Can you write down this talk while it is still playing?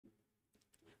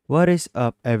What is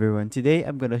up, everyone? Today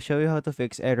I'm gonna show you how to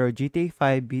fix error gta5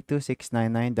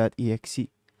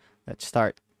 b2699.exe. Let's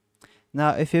start.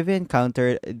 Now, if you've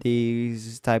encountered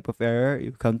this type of error,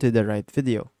 you've come to the right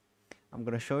video. I'm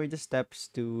gonna show you the steps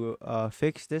to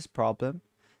fix this problem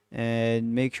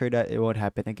and make sure that it won't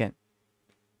happen again.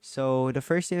 So the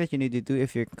first thing that you need to do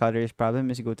if you encounter this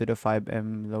problem is go to the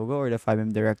 5M logo or the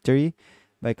 5M directory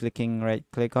by clicking right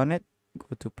click on it,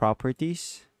 go to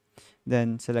properties,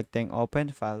 then selecting open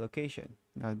file location.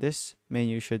 Now this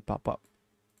menu should pop up.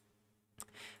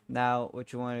 Now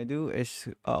what you want to do is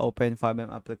open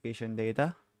 5M application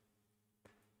data,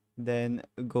 then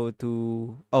go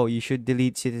to, you should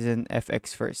delete citizen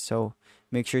fx first, so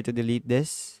make sure to delete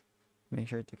this, make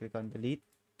sure to click on delete.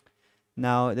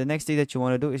 Now the next thing that you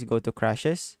want to do is go to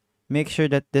crashes, make sure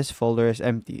that this folder is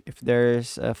empty. If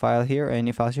there's a file here or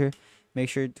any files here, make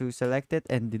sure to select it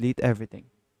and delete everything.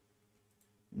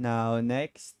 Now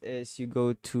next is you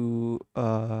go to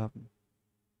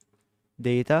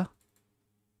data,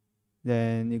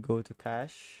 then you go to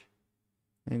cache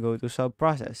and go to sub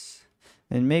process,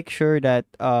 and make sure that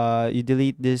you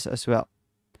delete this as well.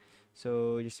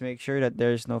 So just make sure that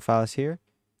there's no files here,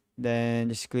 then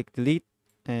just click delete.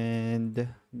 And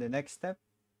the next step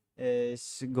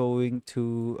is going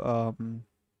to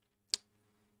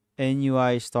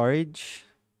NUI storage,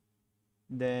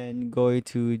 then go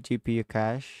to GPU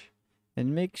cache,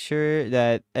 and make sure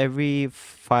that every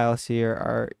files here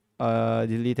are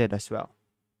deleted as well.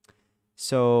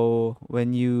 So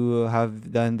when you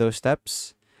have done those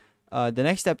steps, the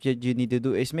next step that you need to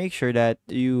do is make sure that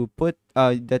you put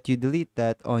that you delete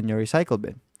that on your recycle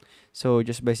bin. So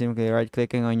just by simply right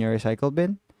clicking on your recycle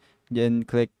bin, then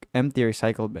click empty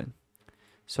recycle bin.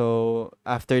 So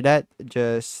after that,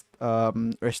 just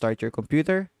restart your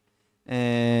computer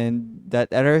and that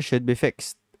error should be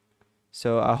fixed.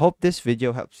 So I hope this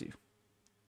video helps you.